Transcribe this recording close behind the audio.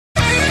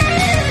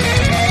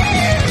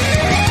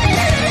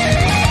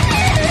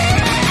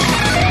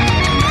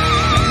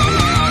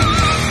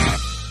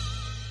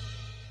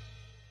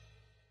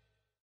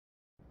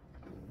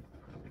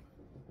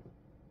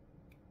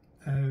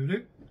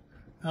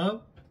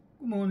Hello,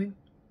 good morning,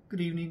 good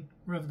evening,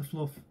 wherever the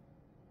fluff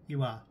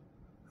you are,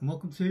 and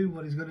welcome to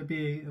what is going to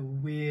be a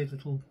weird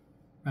little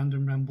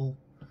random ramble,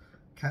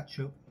 catch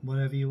up,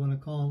 whatever you want to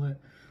call it.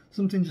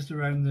 Something just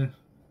around the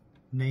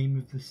name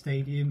of the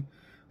stadium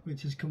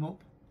which has come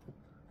up.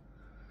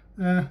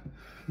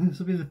 This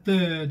will be the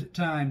third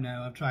time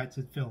now I've tried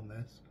to film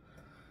this.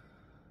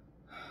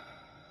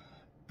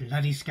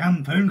 Bloody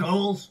scam phone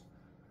calls!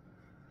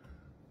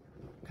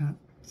 Can't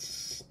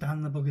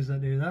stand the buggers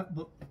that do that,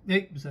 but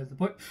hey, besides the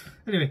point.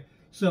 Anyway,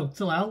 so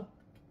Talal,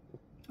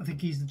 I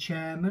think he's the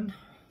chairman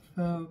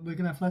for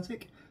Wigan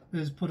Athletic,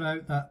 has put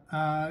out that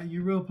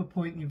Europa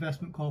Point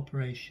Investment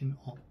Corporation,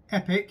 or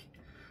EPIC,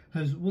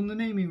 has won the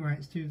naming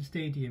rights to the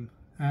stadium,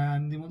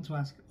 and they want to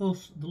ask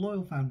us, the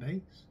loyal fan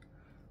base,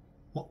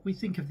 what we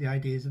think of the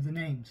ideas of the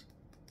names.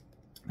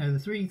 Now, the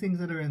three things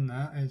that are in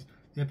that is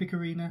the EPIC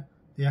Arena,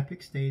 the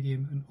EPIC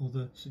Stadium, and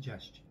other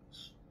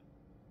suggestions.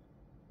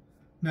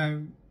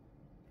 Now,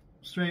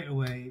 straight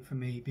away, for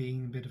me,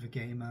 being a bit of a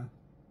gamer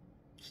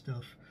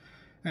stuff,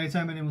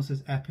 anytime anyone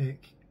says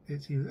epic,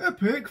 it's either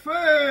epic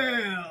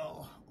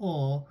fail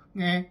or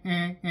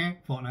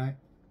Fortnite.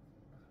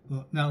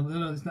 But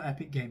no, it's not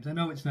Epic Games. I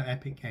know it's not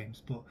Epic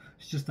Games, but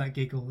it's just that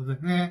giggle of the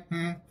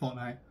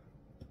Fortnite.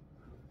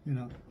 You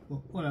know, but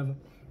whatever.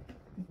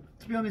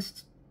 To be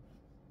honest,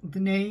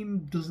 the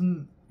name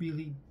doesn't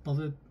really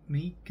bother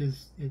me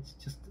because it's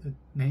just a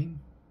name.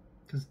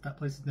 Because that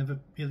place has never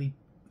really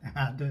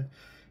had a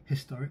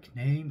historic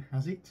name,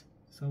 has it?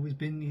 It's always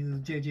been either the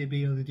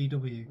JJB or the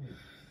DW.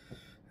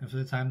 And for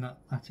the time that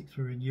Athletics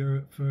were in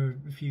Europe for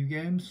a few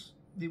games,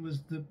 it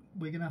was the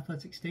Wigan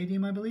Athletic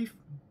Stadium, I believe.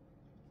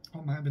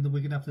 Or it might have been the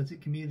Wigan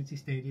Athletic Community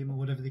Stadium or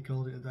whatever they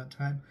called it at that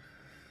time.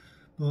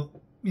 But,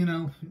 you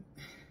know,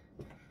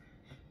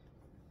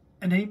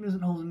 a name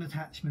doesn't hold an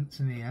attachment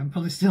to me. I'm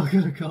probably still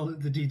going to call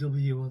it the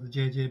DW or the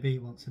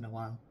JJB once in a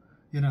while.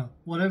 You know,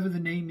 whatever the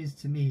name is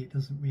to me, it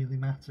doesn't really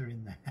matter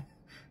in there.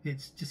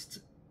 It's just,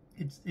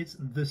 it's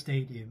the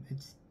stadium.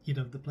 It's, you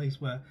know, the place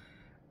where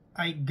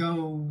I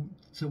go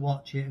to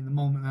watch it, and the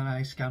moment that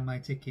I scan my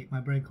ticket,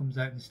 my brain comes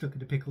out and stuck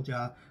in a pickle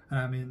jar, and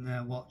I'm in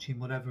there watching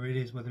whatever it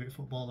is, whether it's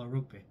football or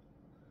rugby.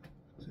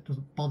 So it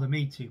doesn't bother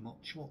me too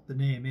much what the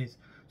name is.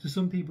 So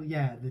some people,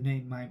 yeah, the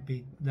name might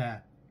be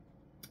there.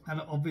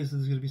 And obviously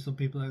there's going to be some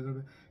people that are going to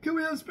be, can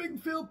we have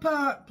Springfield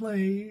Park,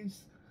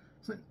 please?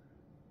 It's like,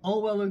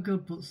 all well and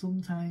good, but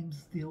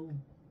sometimes the old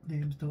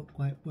names don't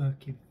quite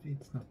work if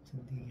it's not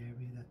in the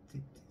area that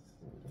it is.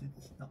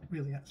 It's not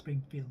really at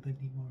Springfield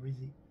anymore, is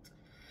it?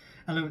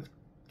 I know it's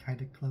kind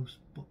of close,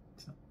 but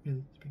it's not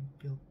really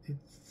Springfield.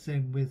 It's the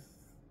same with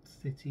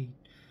City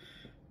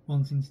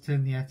wanting to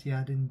turn the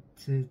Etihad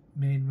into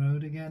Main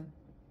Road again.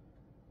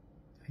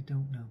 I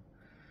don't know.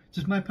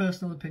 Just my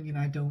personal opinion,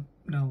 I don't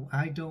know.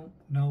 I don't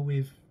know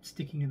if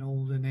sticking an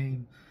older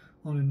name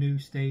on a new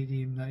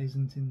stadium that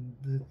isn't in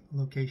the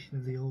location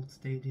of the old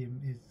stadium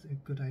is a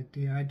good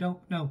idea. I don't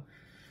know.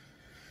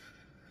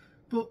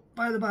 But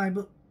by the by,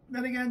 but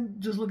then again,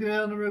 just looking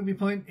at it on a rugby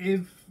point,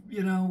 if,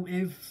 you know,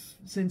 if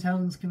St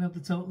Helens can have the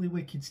Totally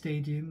Wicked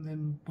Stadium,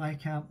 then why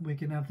can't we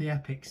can have the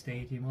Epic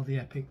Stadium or the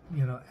Epic,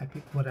 you know,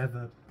 Epic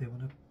whatever they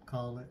want to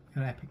call it,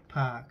 you know, Epic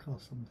Park or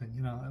something,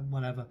 you know,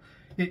 whatever.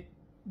 It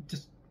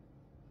just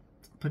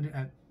put it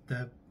out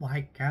there.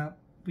 Why can't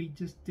we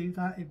just do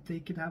that? If they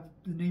could have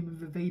the name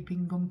of a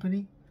vaping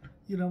company,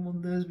 you know, one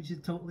of those which is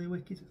Totally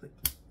Wicked, it's like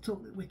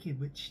Totally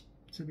Wicked, which,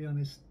 to be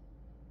honest,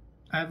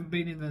 I haven't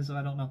been in there, so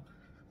I don't know.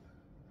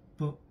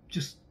 But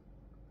just,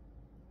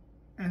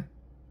 to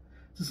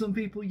some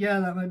people, yeah,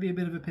 that might be a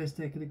bit of a piss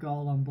taking a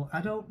goal on, but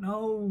I don't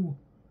know.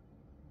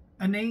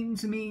 A name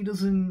to me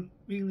doesn't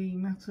really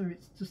matter.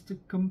 It's just a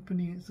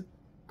company. It's a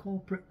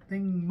corporate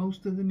thing.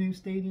 Most of the new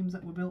stadiums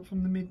that were built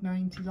from the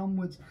mid-90s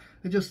onwards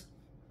are just,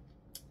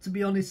 to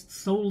be honest,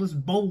 soulless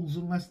bowls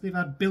unless they've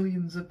had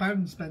billions of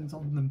pounds spent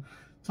on them.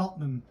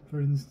 Tottenham, for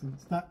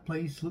instance, that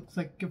place looks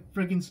like a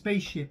frigging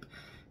spaceship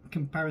in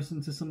comparison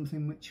to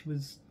something which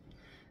was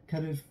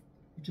kind of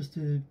just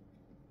a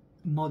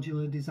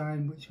modular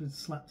design which was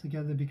slapped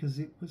together because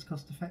it was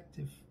cost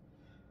effective.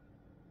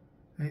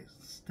 It's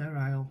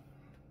sterile.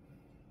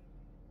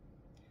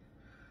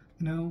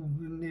 You know,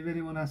 if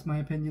anyone asks my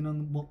opinion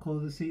on what colour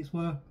the seats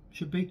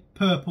should be,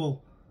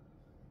 purple.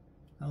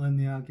 I'll end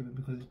the argument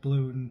because it's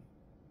blue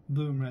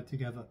and red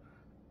together.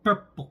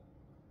 Purple.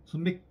 So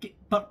make it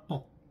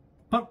purple.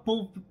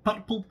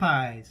 Purple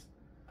pies.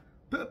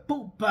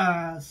 Purple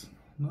pies.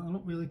 No, I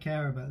don't really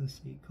care about the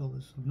seat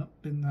colours. I've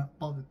not been that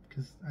bothered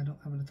because I don't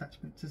have an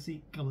attachment to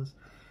seat colours.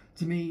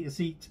 To me, a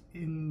seat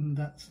in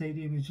that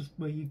stadium is just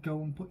where you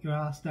go and put your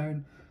arse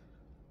down,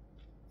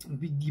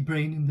 with your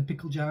brain in the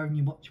pickle jar, and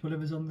you watch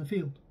whatever's on the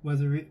field,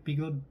 whether it be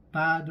good,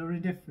 bad or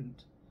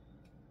indifferent.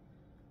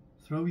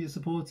 Throw your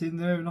support in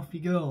there and off you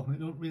go.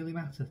 It don't really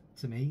matter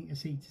to me. A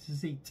seat is a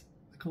seat.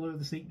 The colour of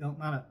the seat don't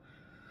matter.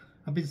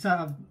 I've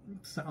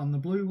sat on the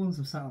blue ones,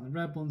 I've sat on the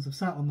red ones, I've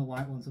sat on the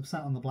white ones, I've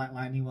sat on the black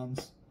liney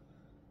ones.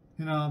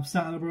 You know, I've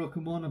sat on a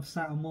broken one, I've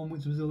sat on one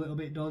which was a little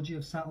bit dodgy,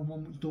 I've sat on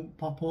one which don't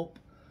pop up.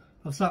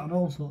 I've sat on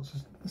all sorts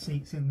of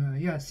seats in there.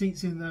 Yeah,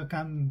 seats in there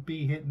can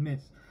be hit and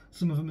miss.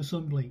 Some of them are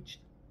sun bleached.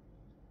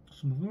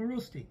 Some of them are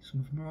rusty.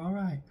 Some of them are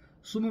alright.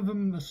 Some of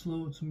them are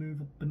slow to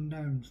move up and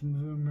down. Some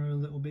of them are a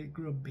little bit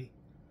grubby.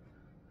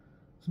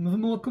 Some of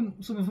them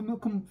are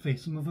comfy.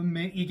 Some of them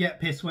make you get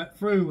piss wet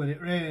through when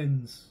it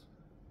rains.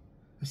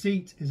 A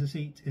seat is a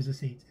seat is a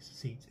seat is a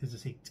seat is a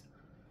seat.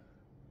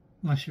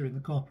 Unless you're in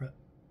the corporate.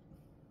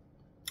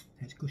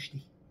 It's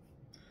gushy.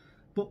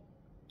 But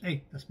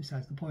hey, that's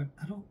besides the point.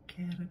 I don't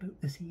care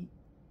about the seats,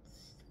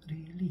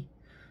 really.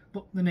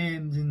 But the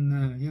names in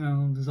there, you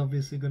know, there's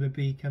obviously got to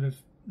be kind of,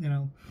 you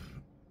know,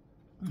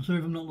 I'm sorry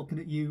if I'm not looking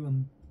at you,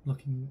 I'm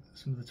looking at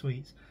some of the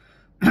tweets.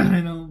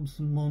 I know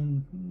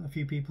a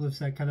few people have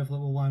said kind of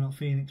like, well, why not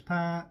Phoenix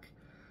Park?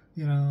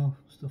 You know,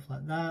 stuff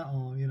like that,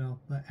 or, you know,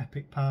 like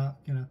Epic Park,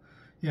 you know.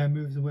 Yeah,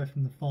 moves away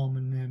from the former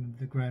name of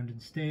the ground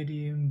and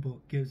stadium,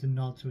 but gives a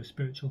nod to a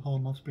spiritual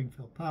home of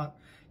Springfield Park.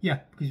 Yeah,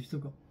 because you've still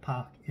got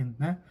Park in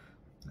there.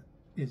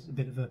 It's a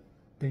bit of a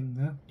thing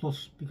there.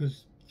 Plus,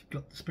 because you've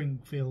got the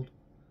Springfield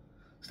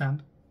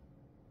stand.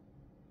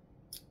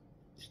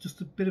 It's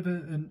just a bit of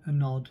a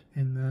nod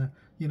in there.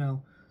 You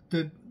know,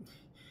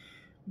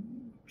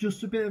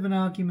 just a bit of an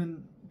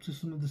argument to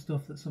some of the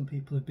stuff that some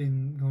people have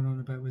been going on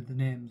about with the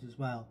names as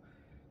well.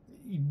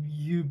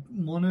 You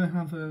want to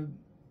have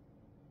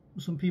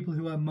some people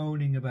who are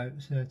moaning about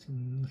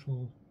certain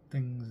little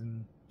things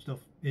and stuff.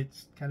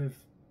 It's kind of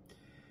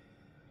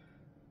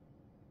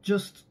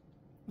just,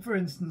 for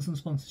instance, some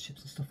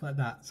sponsorships and stuff like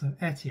that. So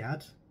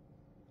Etihad,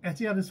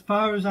 as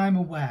far as I'm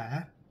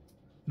aware,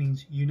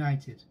 means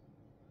United.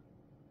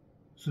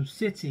 So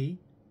City,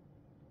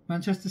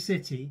 Manchester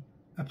City,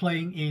 are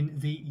playing in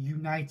the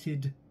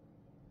United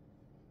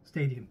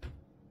Stadium.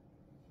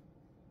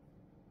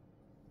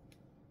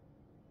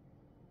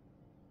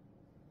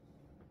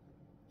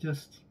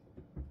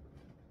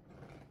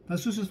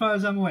 That's just as far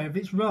as I'm aware. If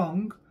it's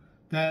wrong,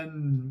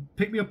 then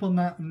pick me up on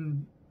that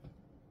and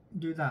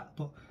do that.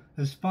 But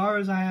as far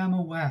as I am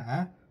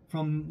aware,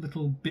 from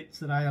little bits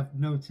that I have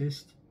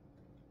noticed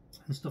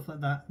and stuff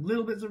like that,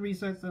 little bits of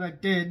research that I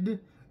did,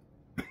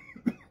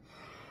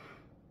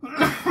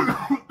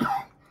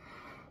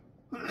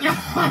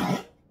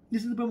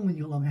 this is the problem when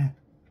you've got long hair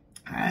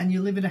and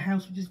you live in a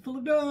house which is full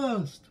of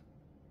dust.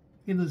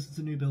 Even though it's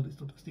a new build, it's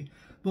still dusty.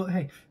 But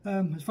hey,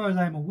 as far as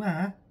I'm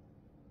aware,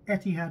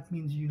 Etihad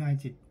means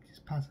United. It's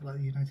part of like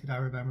the United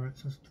Arab Emirates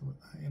or something like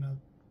that, you know.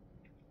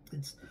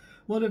 It's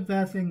one of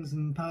their things,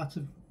 and part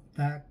of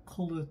their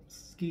colour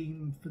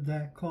scheme for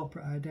their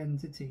corporate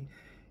identity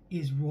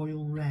is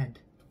royal red.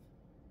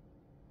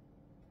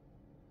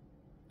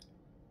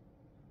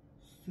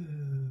 So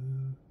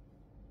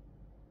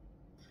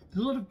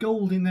there's a lot of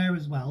gold in there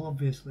as well,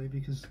 obviously,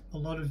 because a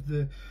lot of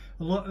the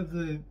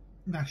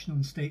national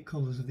and state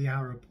colours of the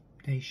Arab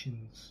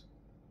nations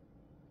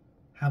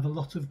have a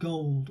lot of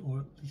gold, or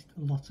at least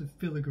a lot of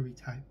filigree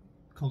type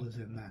colours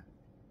in there.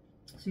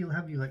 So you'll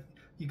have your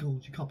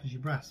gold, your coppers,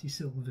 your brass, your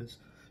silvers,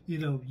 you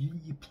know,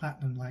 your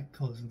platinum like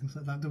colours and things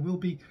like that. There will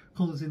be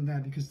colours in there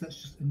because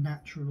that's just a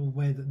natural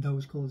way that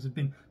those colours have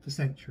been for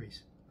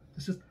centuries.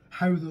 It's just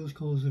how those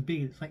colours have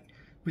been. It's like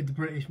with the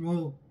British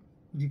Royal,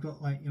 you've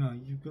got like, you know,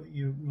 you've got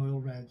your royal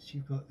reds,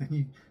 you've got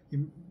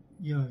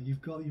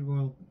you've got your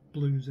royal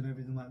blues and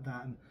everything like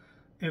that, and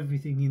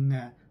everything in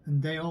there.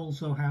 And they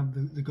also have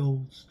the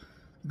golds,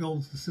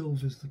 the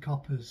silvers, the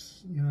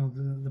coppers, you know,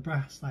 the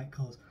brass like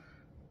colours.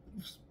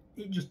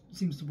 It just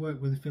seems to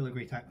work with the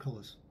filigree type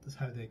colours. That's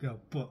how they go.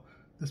 But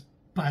that's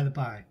by the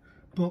by.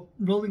 But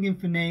rolling in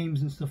for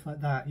names and stuff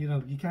like that, you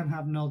know, you can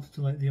have nods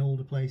to like the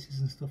older places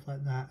and stuff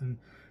like that, and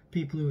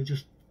people who are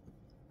just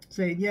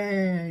saying,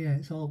 yeah,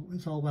 it's all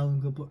well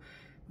and good, but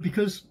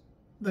because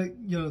like,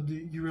 you know,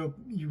 the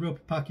Europa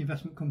Park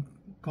Investment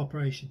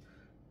Corporation,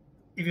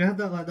 if you had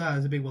that like that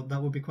as a big one,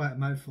 that would be quite a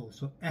mouthful.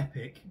 So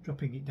Epic,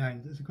 dropping it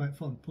down, it's quite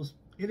fun. Plus,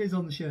 it is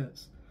on the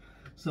shirts,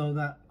 so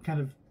that kind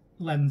of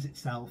lends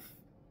itself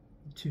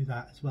to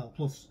that as well.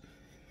 Plus,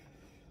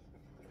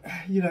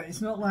 you know,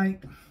 it's not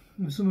like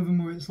some of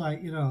them where it's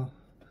like, you know,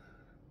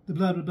 the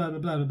blah blah blah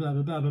blah blah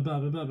blah blah blah blah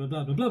blah blah blah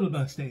blah blah blah blah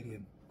blah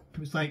stadium.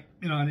 It's like,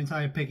 you know, an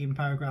entire pig-in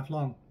paragraph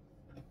long.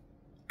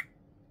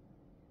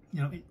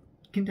 You know, it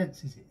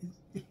condenses it.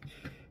 It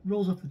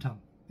rolls off the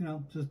tongue. You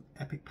know, just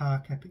Epic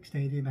Park, Epic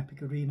Stadium,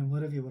 Epic Arena,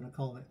 whatever you want to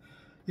call it.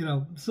 You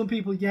know, some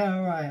people, yeah,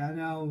 alright, I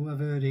know, I've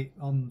heard it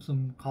on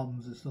some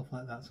comms and stuff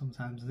like that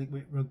sometimes. I think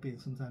with rugby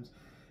and sometimes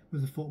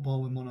with the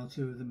football when one or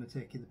two of them are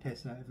taking the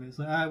piss out of it. It's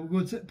like, we're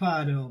going to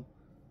Pardo.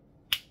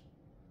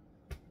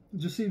 It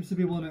just seems to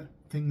be one of the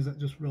things that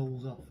just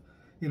rolls off.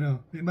 You know,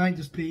 it might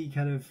just be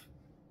kind of,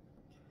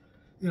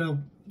 you know,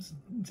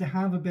 to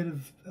have a bit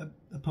of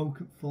a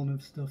poke at fun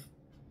of stuff.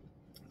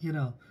 You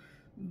know,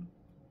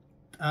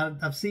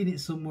 I've seen it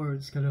somewhere,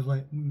 it's kind of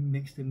like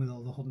mixed in with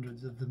all the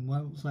hundreds of them.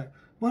 Well, it's like,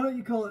 why don't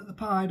you call it the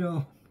Pie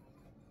Dome?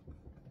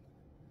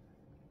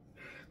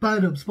 Pie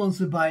Dome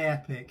sponsored by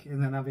Epic,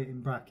 and then have it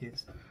in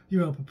brackets.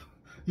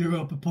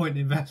 Europa Point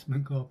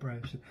Investment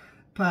Corporation.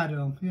 Pie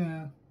Dome,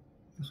 yeah.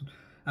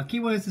 I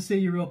keep wanting to say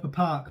Europa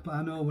Park, but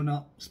I know we're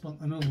not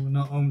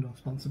owned or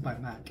sponsored by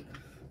Mac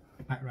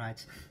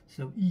Rides.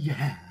 So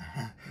yeah,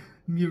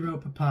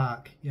 Europa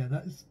Park. Yeah,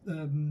 that's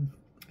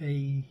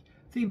a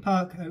theme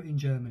park out in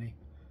Germany.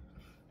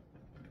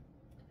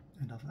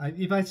 And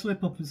if I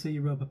slip up and say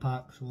Europa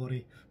Park,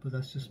 sorry, but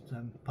that's just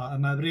part of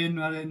my brain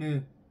right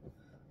now.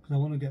 Because I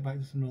want to get back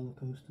to some roller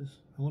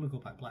coasters. I want to go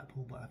back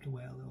Blackpool, but I have to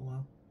wait a little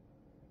while.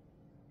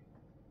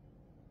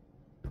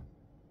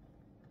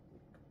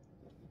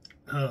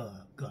 Oh,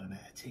 got a bit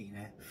of tea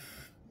now.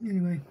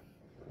 Anyway,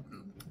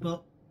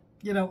 but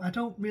you know, I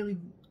don't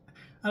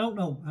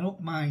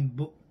mind,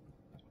 but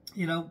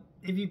you know,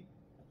 if you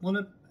want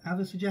to have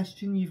a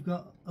suggestion, you've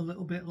got a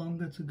little bit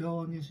longer to go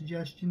on your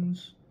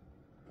suggestions.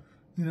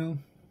 You know,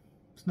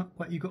 it's not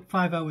quite, you've got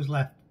 5 hours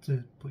left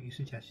to put your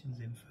suggestions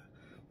in for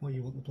what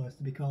you want the place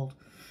to be called.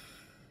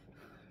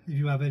 If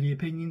you have any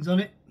opinions on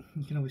it,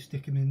 you can always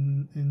stick them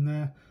in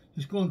there.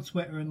 Just go on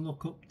Twitter and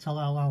look up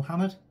Talal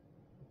Al-Hamad.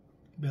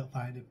 You'll be able to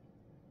find him.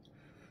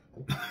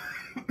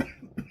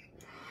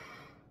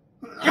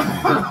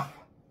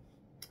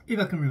 If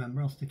I can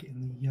remember, I'll stick it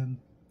in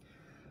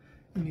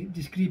the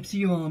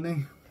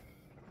description.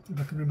 If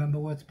I can remember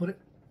where to put it,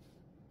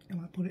 I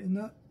might put it in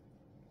there.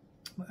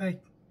 But hey,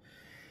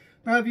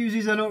 my views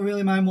is I don't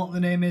really mind what the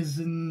name is,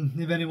 and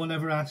if anyone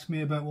ever asks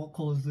me about what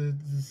colours the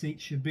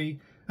seats should be,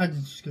 I'm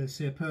just going to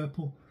say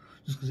purple,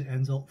 just because it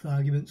ends all the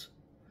arguments.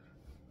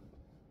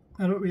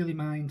 I don't really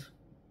mind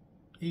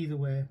either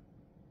way,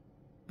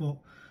 but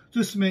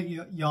just to make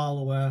y'all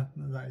aware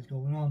that is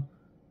going on.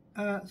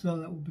 So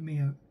that will be me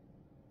out.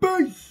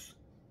 Peace!